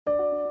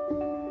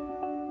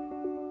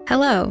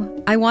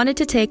Hello, I wanted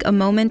to take a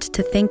moment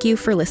to thank you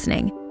for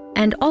listening,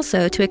 and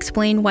also to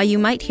explain why you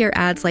might hear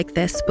ads like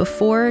this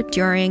before,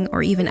 during,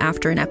 or even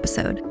after an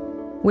episode.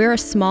 We're a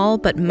small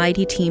but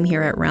mighty team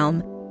here at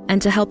Realm,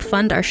 and to help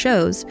fund our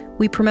shows,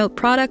 we promote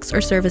products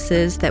or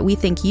services that we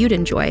think you'd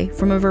enjoy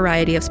from a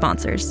variety of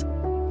sponsors.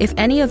 If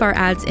any of our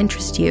ads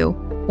interest you,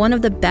 one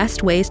of the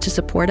best ways to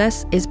support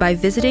us is by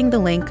visiting the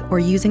link or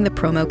using the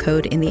promo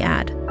code in the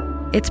ad.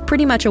 It's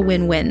pretty much a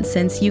win-win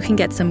since you can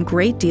get some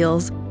great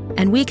deals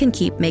and we can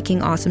keep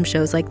making awesome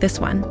shows like this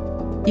one.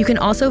 You can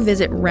also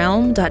visit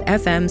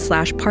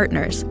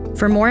realm.fm/partners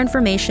for more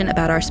information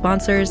about our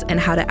sponsors and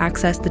how to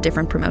access the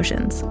different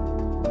promotions.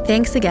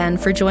 Thanks again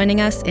for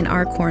joining us in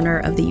our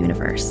corner of the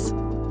universe.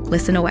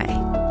 Listen away.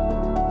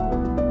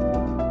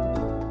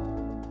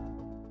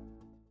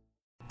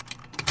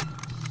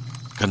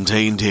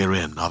 Contained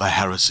herein are the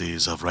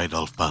heresies of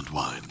Radolf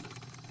Burntwine,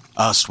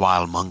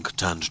 erstwhile monk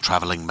turned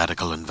traveling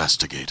medical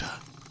investigator.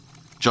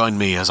 Join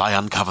me as I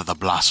uncover the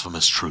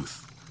blasphemous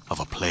truth of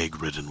a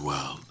plague-ridden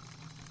world,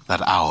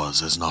 that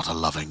ours is not a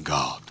loving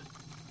God,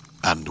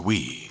 and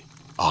we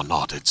are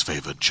not its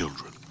favored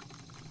children.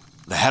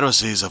 The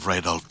Heresies of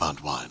Radolf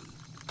Burntwine,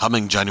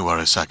 coming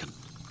January 2nd,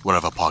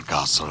 wherever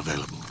podcasts are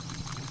available.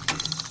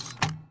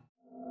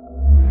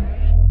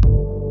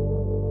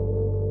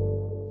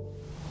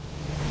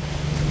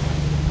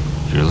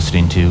 You're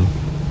listening to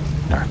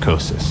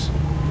Narcosis.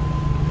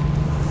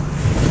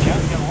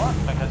 Champion work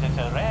because it's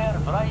a rare,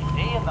 bright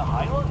day in the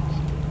Highlands.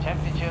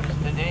 Temperatures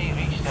today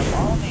reached a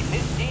balmy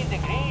 15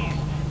 degrees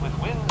with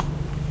winds.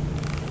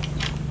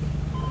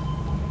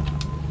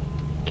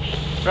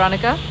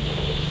 Veronica?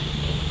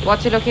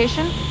 What's your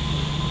location?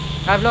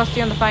 I've lost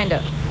you on the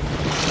finder.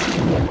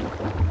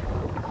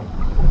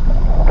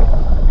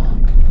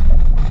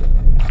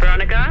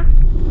 Veronica?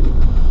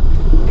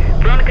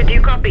 Veronica, do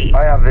you copy?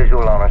 I have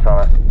visual on her,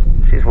 Sonna.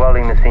 She's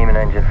welding the seam in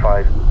engine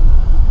 5.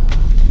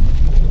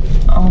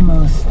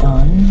 Almost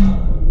done.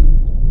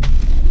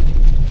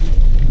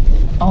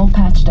 All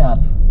patched up.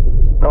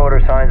 No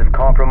other signs of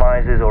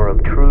compromises or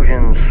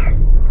obtrusions.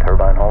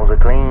 Turbine holes are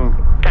clean.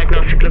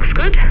 Diagnostic looks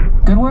good.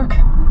 Good work.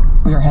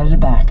 We are headed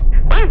back.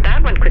 Well,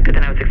 that went quicker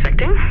than I was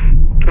expecting.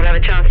 We'll have a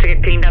chance to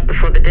get cleaned up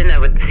before the dinner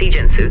with the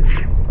CGen suits.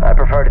 I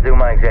prefer to do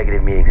my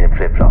executive meetings in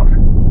flip-flops.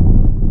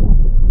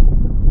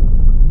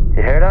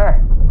 You hear that?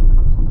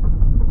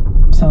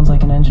 Sounds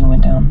like an engine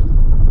went down.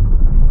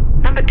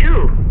 Number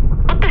 2.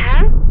 What the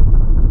hell?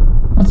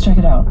 Let's check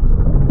it out.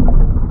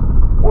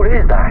 What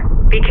is that?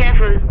 Be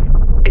careful.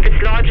 If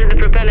it's lodged in the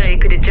propeller,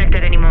 it could eject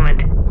at any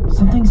moment.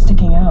 Something's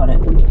sticking out.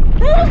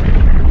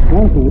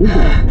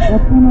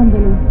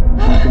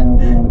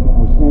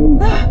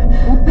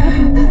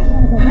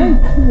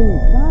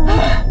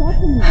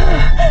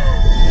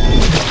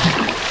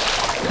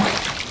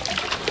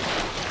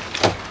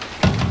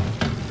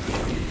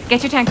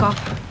 Get your tank off.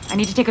 I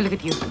need to take a look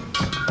at you.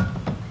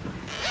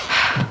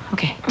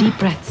 Okay, deep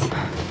breaths.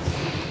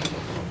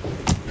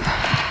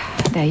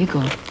 There you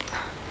go.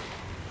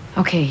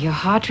 Okay, your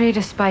heart rate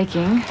is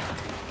spiking.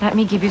 Let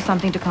me give you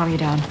something to calm you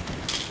down.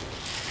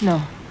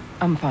 No,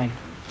 I'm fine.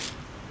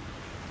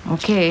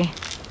 Okay.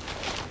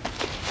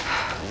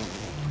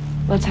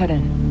 Let's head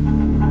in.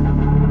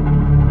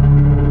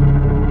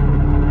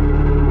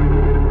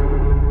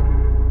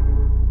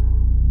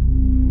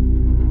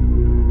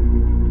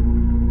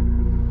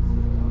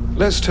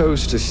 Let's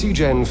toast to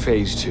CGen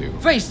Phase 2.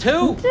 Phase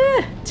 2?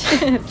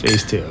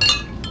 Phase 2.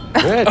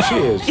 Yeah,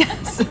 cheers.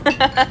 Yes.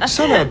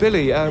 Sonna,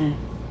 Billy, how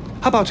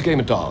about a game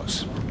of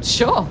darts?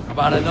 Sure. How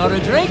about another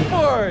drink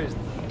first?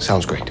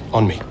 Sounds great.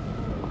 On me.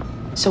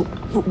 So,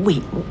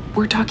 wait,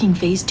 we're talking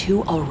phase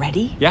 2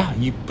 already? Yeah,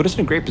 you put us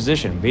in a great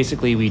position.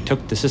 Basically, we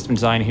took the system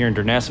design here in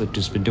Durness, which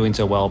has been doing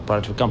so well, brought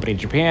it to a company in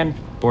Japan.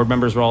 Board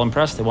members were all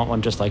impressed. They want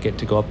one just like it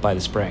to go up by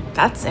the spring.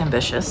 That's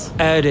ambitious.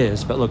 It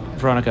is, but look,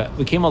 Veronica,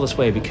 we came all this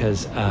way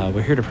because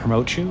we're here to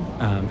promote you.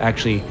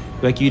 Actually,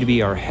 we'd like you to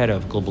be our head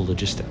of global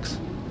logistics.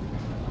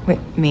 Wait,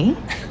 me?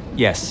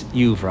 Yes,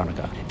 you,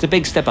 Veronica. It's a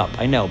big step up,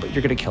 I know, but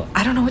you're gonna kill it.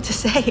 I don't know what to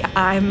say.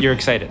 You're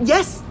excited.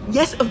 Yes,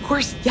 of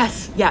course,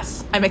 yes.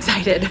 I'm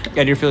excited.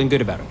 And you're feeling good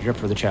about it. You're up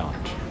for the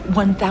challenge.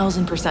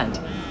 1000%.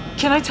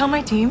 Can I tell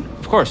my team?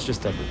 Of course,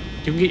 just you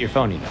can get your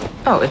phone, you know.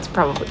 Oh, it's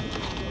probably...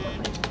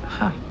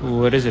 Huh.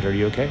 What is it? Are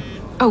you okay?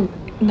 Oh,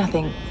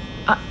 nothing.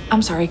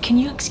 I'm sorry. Can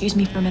you excuse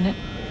me for a minute?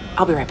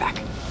 I'll be right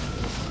back.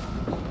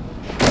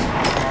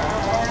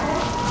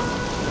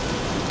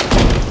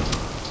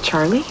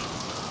 Charlie?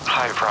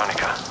 Hi,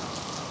 Veronica.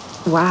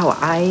 Wow,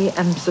 I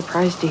am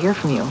surprised to hear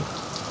from you.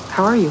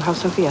 How are you?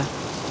 How's Sophia?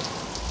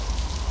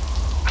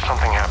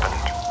 Something happened.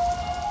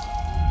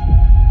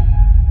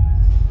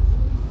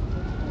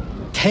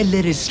 Tell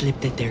let it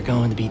slip that they're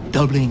going to be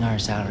doubling our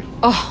salary.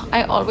 Oh,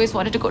 I always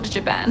wanted to go to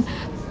Japan.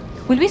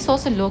 Will we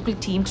source a local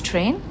team to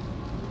train?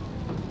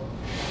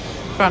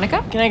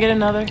 Veronica? Can I get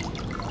another?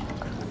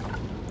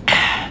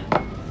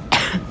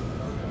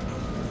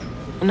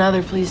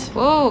 Another, please.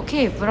 Whoa,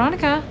 okay,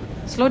 Veronica,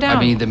 slow down. I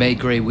mean, they make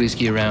great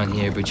whiskey around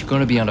here, but you're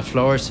going to be on the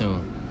floor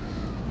soon.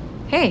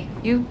 Hey,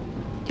 you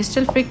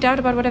still freaked out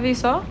about whatever you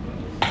saw?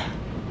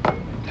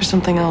 There's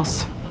something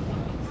else.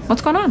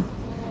 What's going on?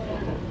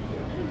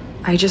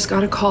 I just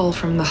got a call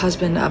from the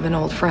husband of an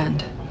old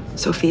friend,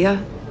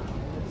 Sophia.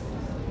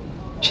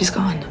 She's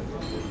gone.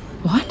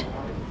 What?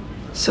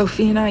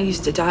 Sophia and I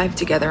used to dive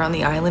together on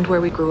the island where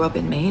we grew up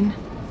in Maine,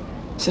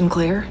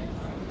 Sinclair.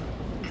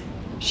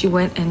 She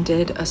went and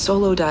did a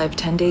solo dive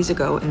 10 days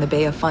ago in the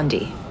Bay of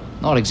Fundy.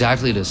 Not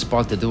exactly the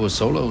spot to do a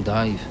solo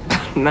dive.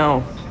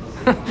 No,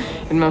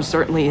 it most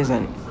certainly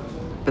isn't.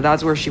 But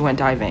that's where she went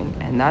diving,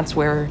 and that's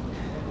where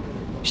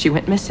she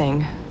went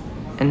missing.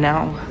 And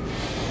now,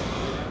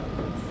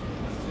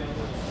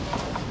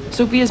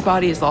 Sophia's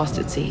body is lost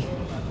at sea.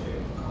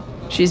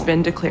 She's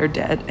been declared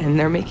dead, and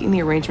they're making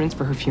the arrangements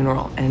for her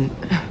funeral, and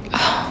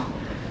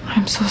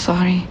I'm so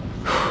sorry.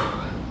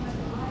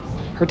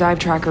 her dive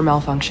tracker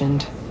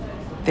malfunctioned.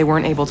 They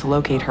weren't able to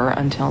locate her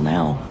until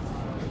now.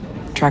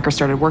 Tracker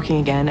started working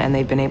again, and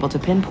they've been able to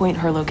pinpoint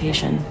her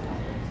location.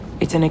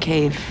 It's in a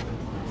cave,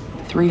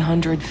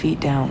 300 feet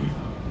down.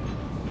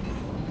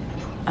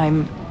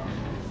 I'm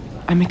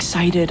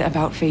excited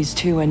about phase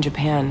 2 in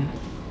Japan,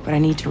 but I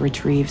need to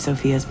retrieve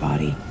Sophia's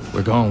body.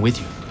 We're going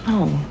with you.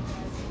 No.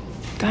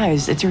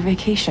 Guys, it's your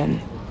vacation.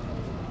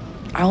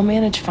 I'll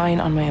manage fine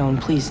on my own.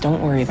 Please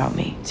don't worry about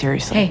me.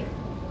 Seriously. Hey,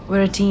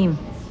 we're a team.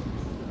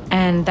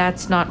 And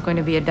that's not going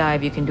to be a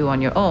dive you can do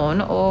on your own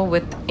or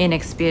with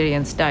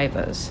inexperienced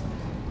divers.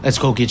 Let's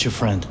go get your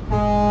friend. All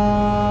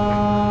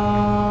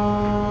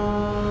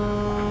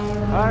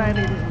right,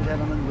 ladies and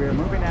gentlemen, we're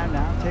moving on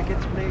now.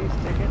 Tickets, please,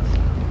 tickets.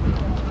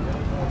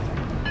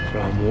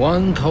 From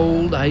one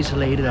cold,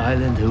 isolated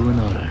island to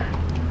another.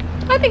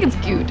 I think it's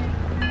cute.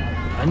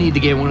 I need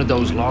to get one of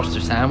those lobster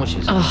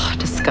sandwiches. Ugh,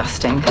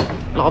 disgusting.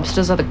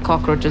 Lobsters are the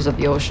cockroaches of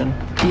the ocean.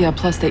 Yeah,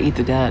 plus they eat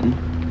the dead.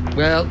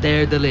 Well,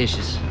 they're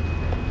delicious.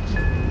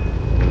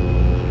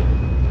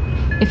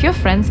 If your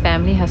friend's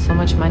family has so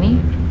much money,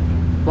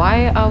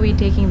 why are we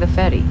taking the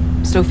ferry?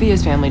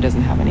 Sophia's family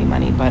doesn't have any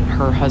money, but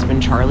her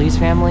husband Charlie's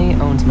family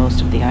owns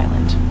most of the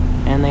island.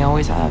 And they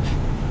always have.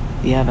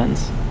 The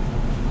Evans.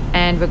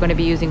 And we're going to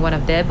be using one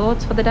of their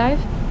boats for the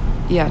dive?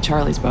 Yeah,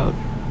 Charlie's boat.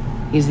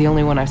 He's the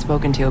only one I've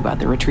spoken to about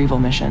the retrieval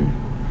mission.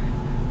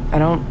 I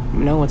don't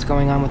know what's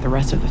going on with the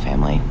rest of the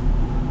family.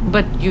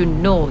 But you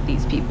know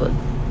these people.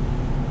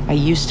 I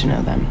used to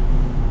know them.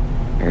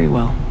 Very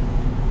well.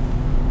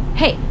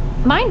 Hey,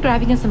 mind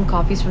grabbing us some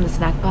coffees from the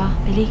snack bar,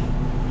 Billy?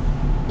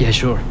 Yeah,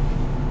 sure.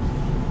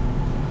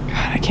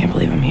 God, I can't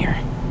believe I'm here.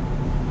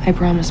 I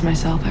promised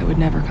myself I would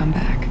never come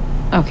back.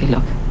 Okay,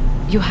 look.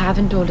 You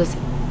haven't told us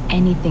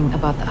anything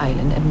about the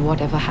island and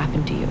whatever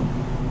happened to you.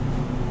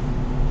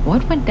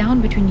 What went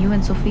down between you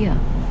and Sophia?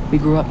 We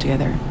grew up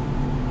together.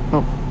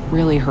 Well,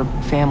 really, her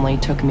family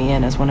took me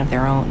in as one of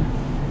their own.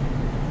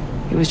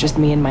 It was just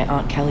me and my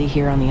Aunt Kelly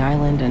here on the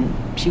island, and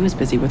she was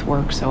busy with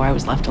work, so I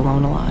was left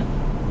alone a lot.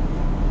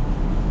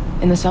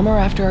 In the summer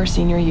after our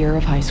senior year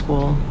of high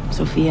school,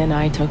 Sophia and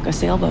I took a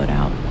sailboat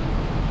out.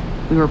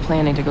 We were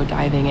planning to go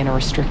diving in a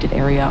restricted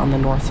area on the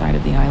north side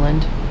of the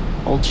island,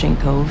 Old Shink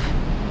Cove.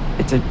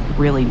 It's a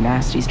really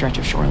nasty stretch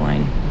of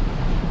shoreline.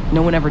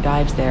 No one ever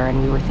dives there,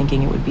 and we were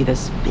thinking it would be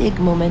this big,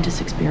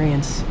 momentous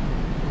experience.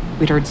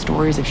 We'd heard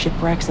stories of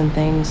shipwrecks and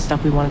things,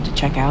 stuff we wanted to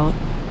check out.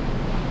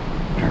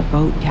 But our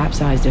boat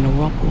capsized in a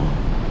whirlpool.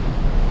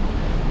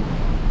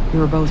 We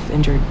were both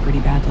injured pretty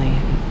badly.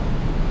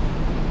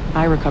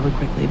 I recovered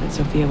quickly, but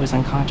Sophia was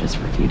unconscious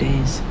for a few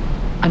days.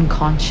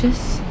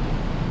 Unconscious?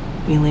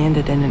 We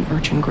landed in an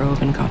urchin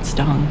grove and got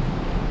stung.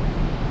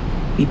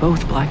 We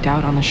both blacked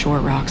out on the shore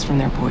rocks from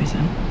their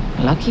poison.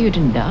 Lucky you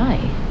didn't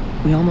die.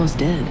 We almost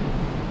did.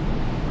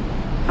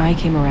 I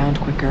came around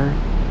quicker.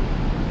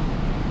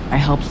 I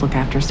helped look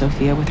after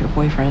Sophia with her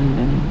boyfriend,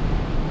 and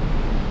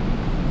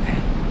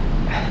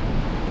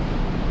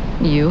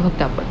You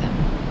hooked up with him?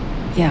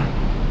 Yeah.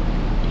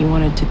 He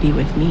wanted to be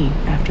with me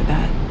after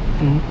that.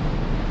 And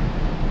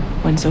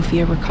when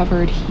Sophia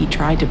recovered, he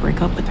tried to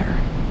break up with her.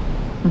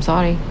 I'm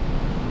sorry.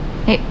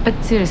 Hey,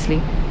 but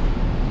seriously,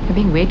 you're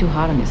being way too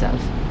hard on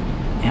yourself.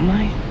 Am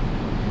I?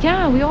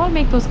 Yeah, we all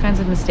make those kinds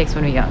of mistakes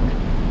when we're young.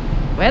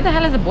 Where the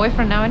hell is the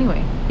boyfriend now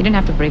anyway? He didn't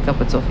have to break up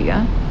with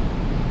Sophia.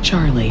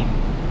 Charlie.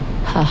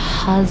 Her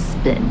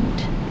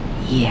husband.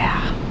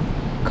 Yeah.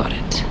 Got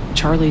it.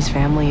 Charlie's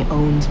family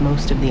owns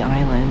most of the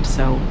island,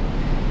 so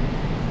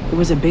it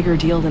was a bigger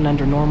deal than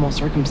under normal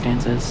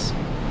circumstances.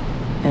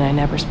 And I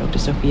never spoke to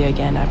Sophia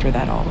again after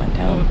that all went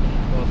down.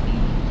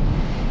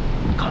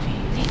 Coffee.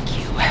 Thank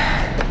you.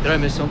 Did I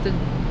miss something?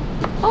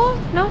 Oh,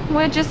 no,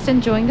 we're just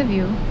enjoying the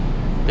view.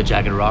 The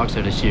jagged rocks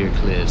or the sheer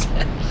cliffs?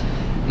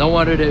 No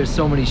wonder there's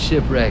so many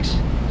shipwrecks.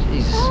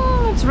 Jesus.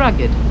 Oh, it's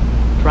rugged.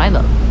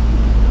 Primal.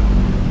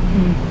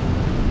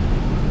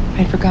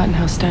 I'd forgotten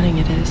how stunning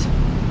it is.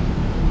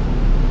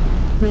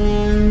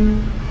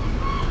 Welcome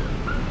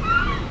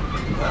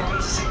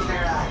to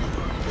Sinclair Island.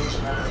 Please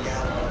remember the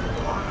gallon of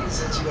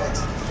belongings as you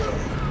exit the ferry.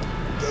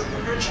 Get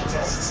your urchin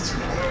tests to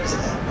airs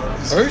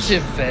at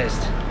Urchin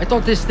Fest? I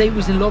thought this state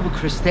was in love with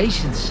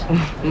crustaceans.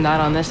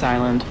 Not on this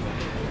island.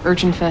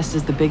 Urchin Fest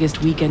is the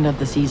biggest weekend of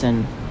the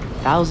season.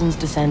 Thousands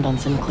descend on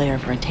Sinclair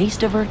for a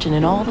taste of urchin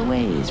in all the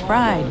ways.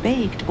 Fried,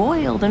 baked,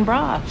 boiled, and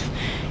broth.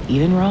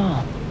 Even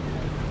raw.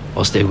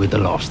 I'll stay with the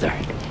lobster.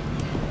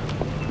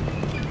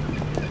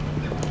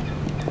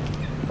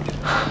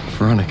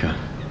 Veronica.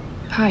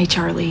 Hi,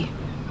 Charlie.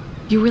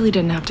 You really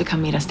didn't have to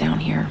come meet us down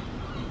here.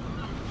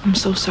 I'm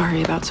so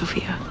sorry about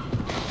Sophia.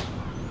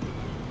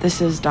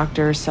 This is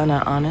Dr.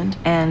 Sana Anand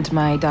and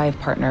my dive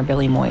partner,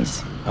 Billy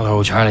Moyes.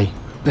 Hello, Charlie.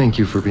 Thank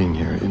you for being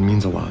here. It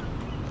means a lot.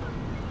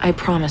 I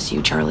promise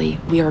you, Charlie,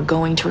 we are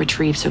going to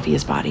retrieve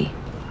Sophia's body.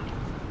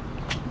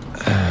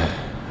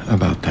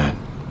 About that.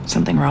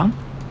 Something wrong?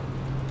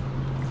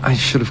 I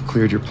should have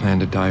cleared your plan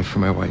to dive for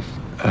my wife,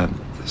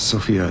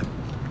 Sophia,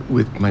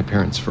 with my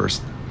parents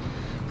first.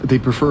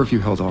 They'd prefer if you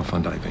held off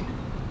on diving.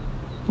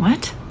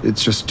 What?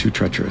 It's just too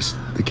treacherous.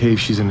 The cave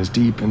she's in is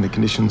deep, and the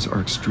conditions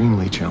are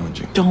extremely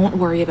challenging. Don't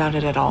worry about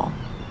it at all.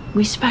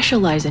 We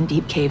specialize in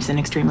deep caves in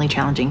extremely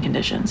challenging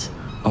conditions.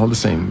 All the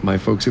same, my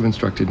folks have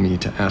instructed me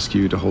to ask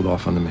you to hold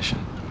off on the mission.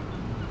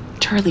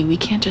 Charlie, we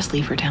can't just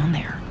leave her down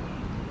there.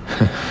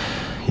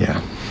 Yeah,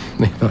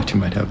 they thought you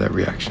might have that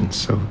reaction,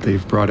 so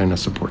they've brought in a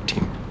support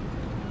team.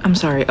 I'm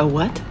sorry, a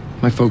what?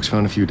 My folks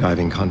found a few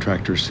diving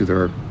contractors through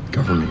their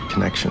government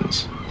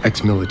connections,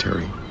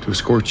 ex-military, to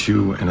escort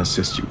you and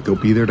assist you. They'll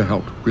be there to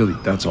help, really,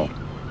 that's all.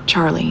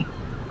 Charlie,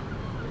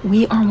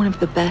 we are one of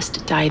the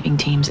best diving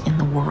teams in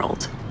the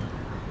world.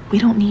 We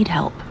don't need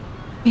help.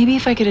 Maybe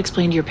if I could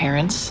explain to your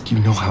parents. You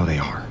know how they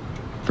are.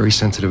 Very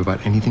sensitive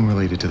about anything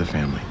related to the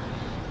family.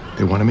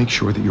 They want to make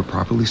sure that you're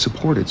properly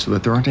supported so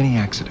that there aren't any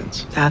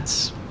accidents.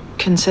 That's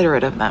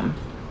considerate of them.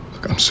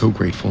 Look, I'm so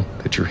grateful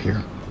that you're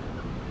here.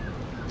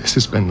 This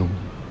has been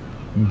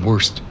the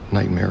worst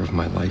nightmare of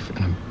my life,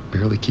 and I'm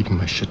barely keeping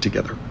my shit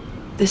together.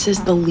 This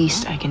is the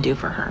least I can do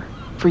for her.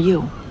 For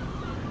you.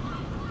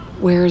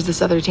 Where is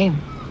this other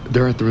team?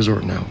 They're at the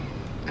resort now.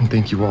 And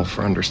thank you all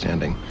for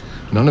understanding.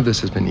 None of this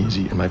has been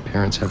easy, and my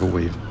parents have a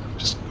way of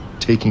just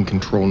taking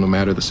control no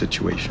matter the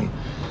situation.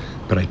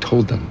 But I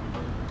told them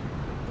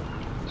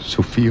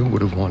Sophia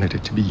would have wanted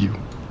it to be you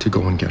to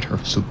go and get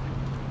her. So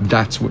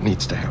that's what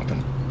needs to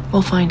happen.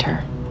 We'll find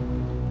her.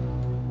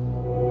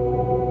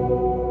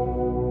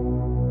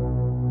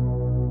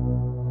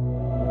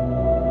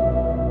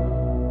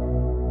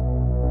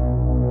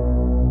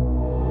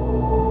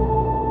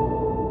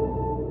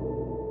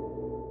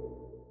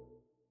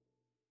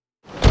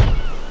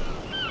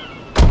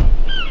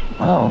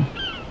 Oh,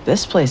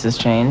 this place has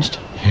changed.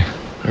 Yeah,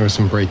 there were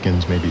some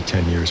break-ins maybe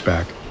 10 years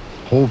back.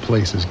 Whole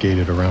place is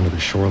gated around to the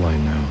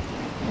shoreline now.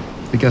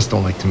 The guests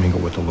don't like to mingle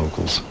with the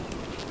locals.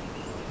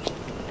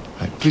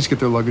 All right, please get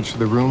their luggage to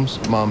their rooms.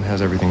 Mom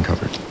has everything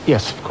covered.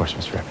 Yes, of course,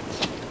 Mr.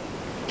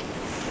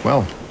 Evans.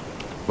 Well,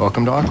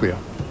 welcome to Acquia.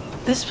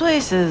 This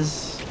place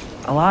is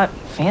a lot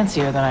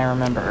fancier than I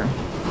remember.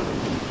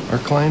 Our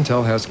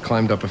clientele has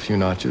climbed up a few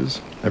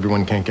notches.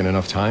 Everyone can't get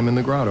enough time in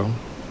the grotto.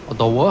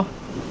 The what?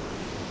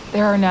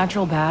 There are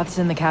natural baths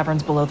in the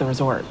caverns below the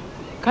resort.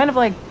 Kind of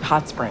like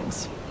hot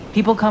springs.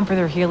 People come for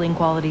their healing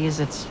qualities.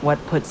 It's what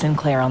put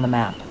Sinclair on the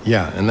map.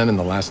 Yeah, and then in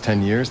the last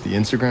 10 years, the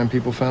Instagram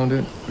people found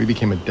it. We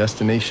became a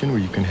destination where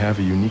you can have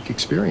a unique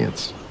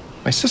experience.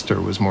 My sister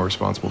was more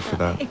responsible for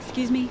that.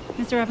 Excuse me,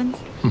 Mr. Evans?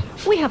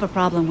 We have a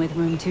problem with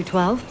room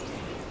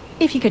 212.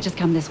 If you could just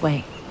come this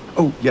way.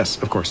 Oh,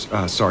 yes, of course.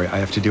 Sorry, I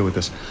have to deal with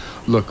this.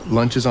 Look,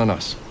 lunch is on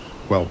us.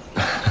 Well,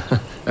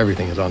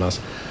 everything is on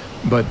us.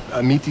 But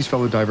meet these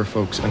fellow diver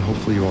folks, and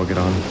hopefully you all get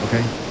on,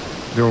 okay?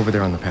 They're over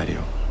there on the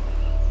patio.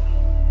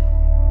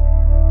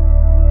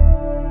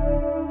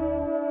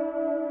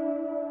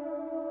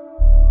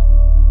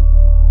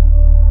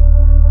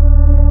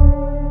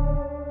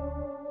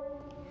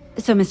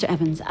 So, Mr.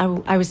 Evans,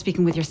 I was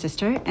speaking with your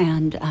sister,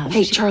 and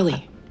Hey,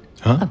 Charlie.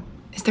 Huh? Oh,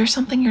 is there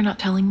something you're not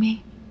telling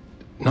me?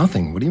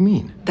 Nothing. What do you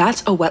mean?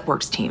 That's a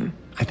Wetworks team.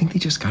 I think they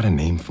just got a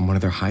name from one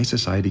of their high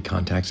society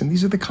contacts, and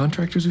these are the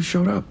contractors who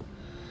showed up.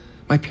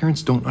 My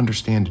parents don't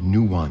understand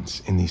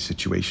nuance in these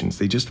situations.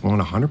 They just want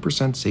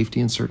 100% safety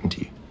and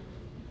certainty.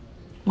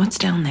 What's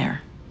down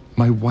there?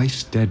 My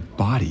wife's dead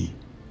body.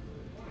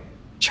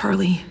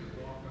 Charlie,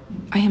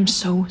 I am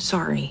so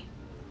sorry.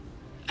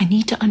 I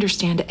need to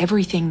understand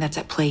everything that's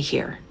at play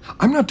here.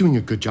 I'm not doing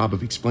a good job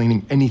of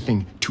explaining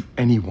anything to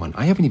anyone.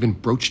 I haven't even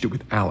broached it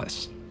with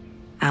Alice.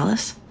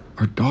 Alice?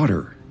 Our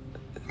daughter.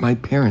 My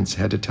parents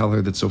had to tell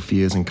her that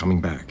Sophia isn't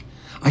coming back.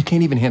 I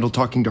can't even handle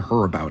talking to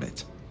her about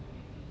it.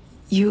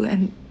 You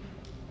and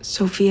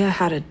Sophia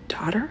had a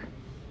daughter?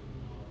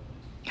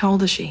 How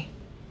old is she?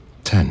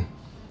 10.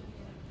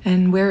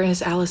 And where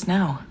is Alice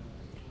now?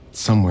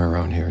 Somewhere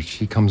around here.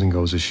 She comes and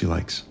goes as she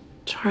likes.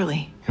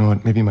 Charlie. You know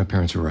what? Maybe my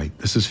parents were right.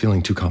 This is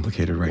feeling too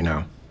complicated right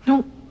now.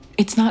 No,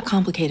 it's not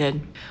complicated.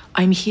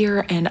 I'm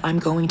here and I'm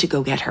going to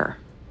go get her.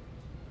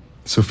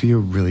 Sophia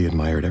really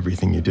admired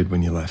everything you did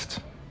when you left.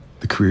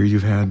 The career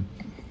you've had,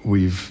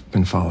 we've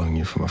been following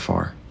you from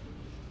afar.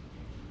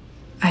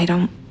 I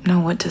don't know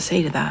what to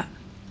say to that.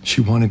 She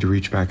wanted to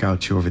reach back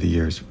out to you over the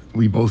years.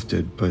 We both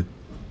did, but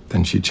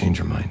then she'd change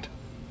her mind.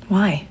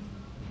 Why?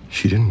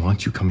 She didn't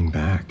want you coming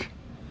back.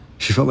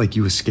 She felt like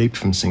you escaped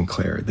from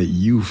Sinclair, that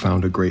you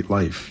found a great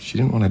life. She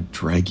didn't want to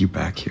drag you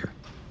back here.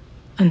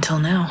 Until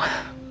now.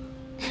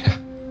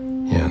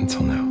 Yeah,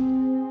 until now.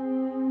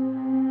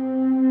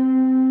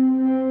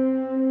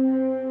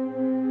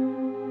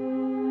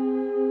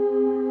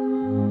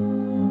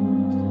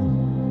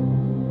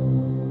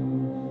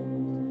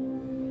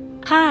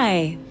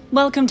 Hi,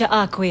 welcome to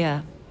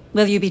Acquia.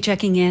 Will you be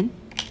checking in?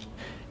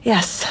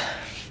 Yes.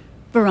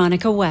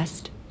 Veronica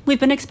West. We've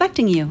been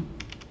expecting you.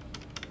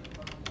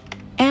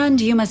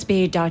 And you must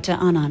be Dr.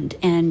 Anand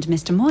and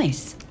Mr.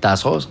 Moyes.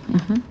 That's us.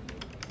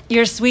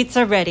 Your suites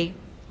are ready.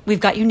 We've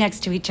got you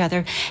next to each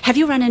other. Have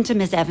you run into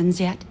Miss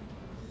Evans yet?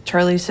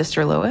 Charlie's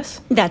sister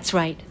Lois? That's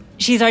right.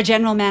 She's our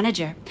general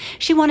manager.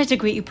 She wanted to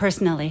greet you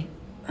personally.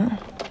 Oh.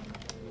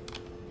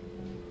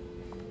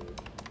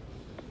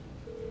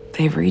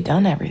 They've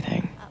redone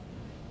everything.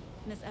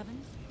 Miss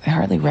Evans? I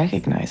hardly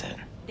recognize it.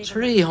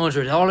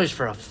 $300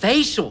 for a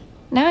facial.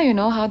 Now you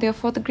know how they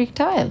afford the Greek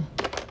tile.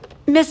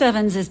 Miss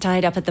Evans is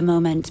tied up at the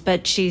moment,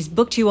 but she's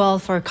booked you all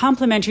for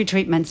complimentary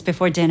treatments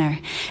before dinner.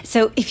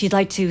 So if you'd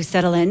like to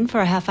settle in for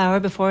a half hour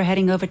before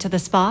heading over to the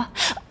spa.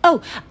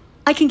 Oh,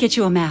 I can get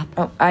you a map.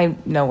 Oh, I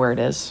know where it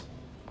is.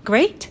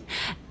 Great.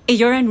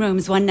 You're in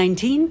rooms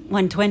 119,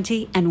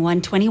 120, and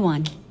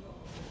 121.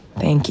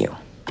 Thank you.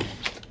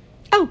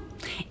 Oh,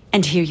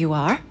 and here you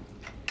are.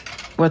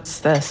 What's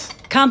this?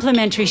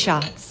 Complimentary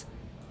shots.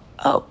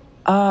 Oh,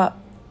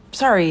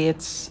 sorry,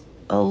 it's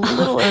a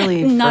little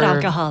early Not for...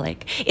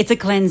 alcoholic. It's a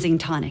cleansing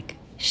tonic.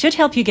 Should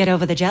help you get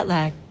over the jet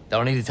lag.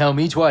 Don't need to tell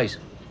me twice.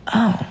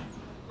 Oh.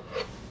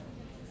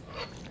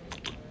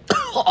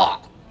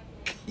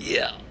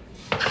 Yeah.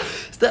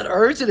 It's that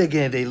urchin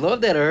again. They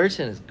love that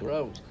urchin. It's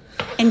gross.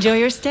 Enjoy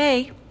your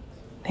stay.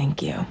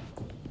 Thank you.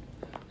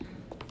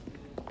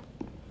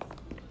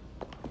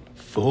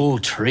 Full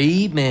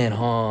treatment,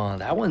 huh?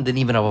 That one didn't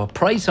even have a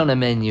price on the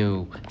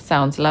menu.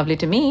 Sounds lovely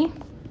to me.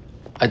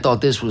 I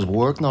thought this was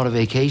work, not a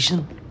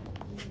vacation.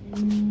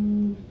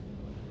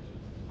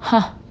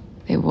 Huh.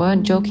 They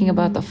weren't joking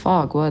about the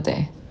fog, were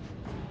they?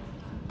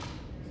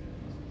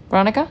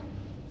 Veronica?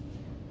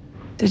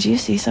 Did you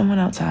see someone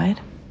outside?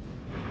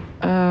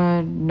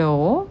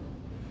 No.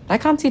 I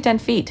can't see 10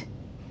 feet.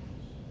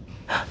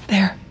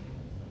 There.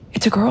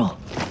 It's a girl.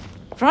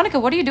 Veronica,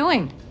 what are you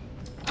doing?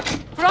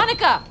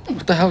 Veronica!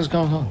 What the hell is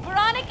going on?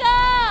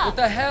 Veronica! What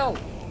the hell?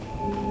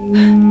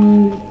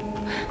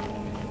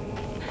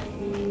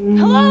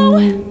 Hello?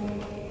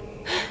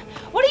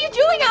 What are you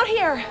doing out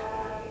here?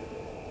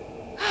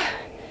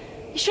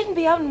 You shouldn't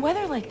be out in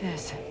weather like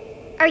this.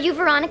 Are you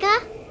Veronica?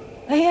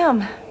 I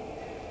am.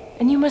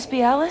 And you must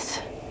be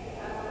Alice?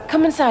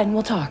 Come inside and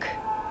we'll talk.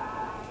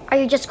 Are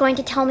you just going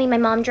to tell me my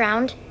mom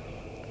drowned?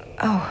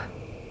 Oh.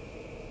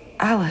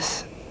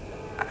 Alice.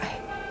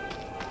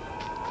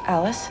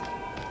 Alice?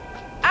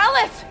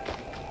 Alice!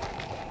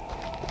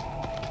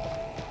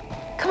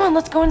 Come on,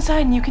 let's go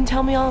inside and you can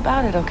tell me all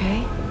about it,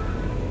 okay?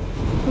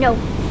 No,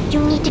 you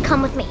need to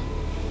come with me.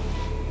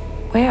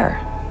 Where?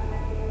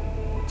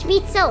 To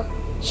meet Sil.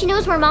 She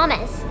knows where Mom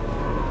is.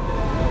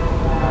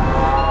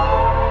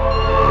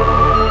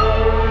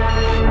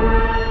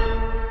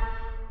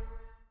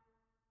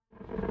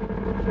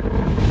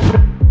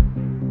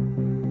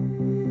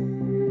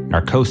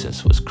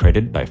 Narcosis was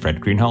created by Fred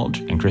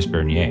Greenhalgh and Chris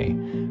Bernier.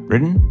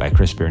 Written by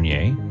Chris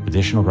Bernier, with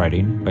additional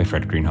writing by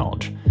Fred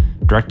Greenhalgh.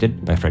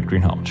 Directed by Fred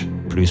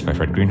Greenhalgh. Produced by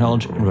Fred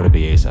Greenhalgh and Rhoda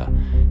Baeza.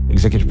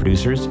 Executive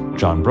producers,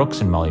 John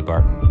Brooks and Molly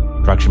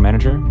Barton. Production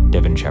manager,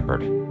 Devin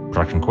Shepard.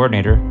 Production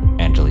coordinator,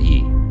 Angela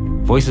Yee.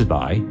 Voices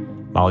by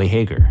Molly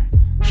Hager,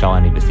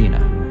 Shalini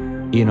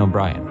Bethina, Ian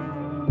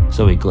O'Brien,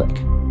 Zoe Glick,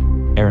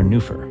 Aaron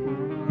Newfer,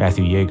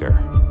 Matthew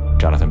Yeager,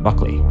 Jonathan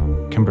Buckley,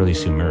 Kimberly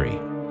Sue Murray,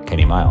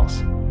 Kenny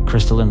Miles,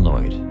 Crystalline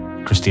Lloyd,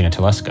 Christina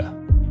Teleska,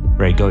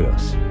 Ray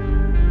Goyos,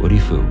 Woody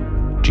Fu,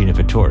 Gina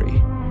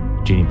Vittori,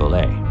 Jeannie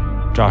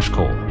Bollet, Josh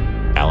Cole,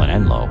 Alan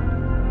Enlow,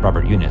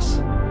 Robert Eunice,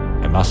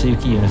 and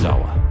Masayuki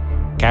Unizawa.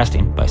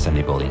 Casting by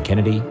Sunday Boleyn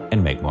Kennedy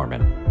and Meg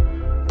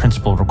Morman.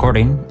 Principal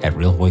recording at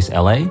Real Voice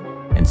LA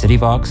and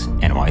CityVox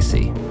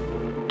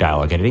NYC.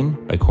 Dialogue editing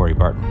by Corey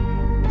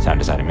Barton. Sound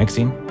design and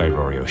mixing by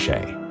Rory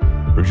O'Shea.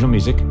 Original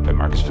music by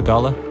Marcus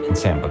Pagala and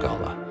Sam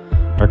Bagala.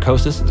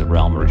 Narcosis is a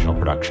Realm original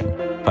production.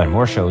 Find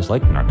more shows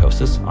like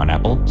Narcosis on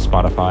Apple,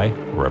 Spotify,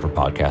 or wherever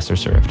podcasts are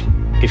served.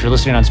 If you're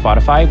listening on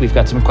Spotify, we've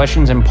got some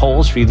questions and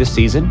polls for you this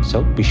season,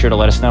 so be sure to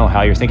let us know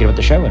how you're thinking about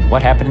the show and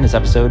what happened in this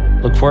episode.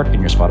 Look for it in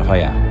your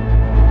Spotify app.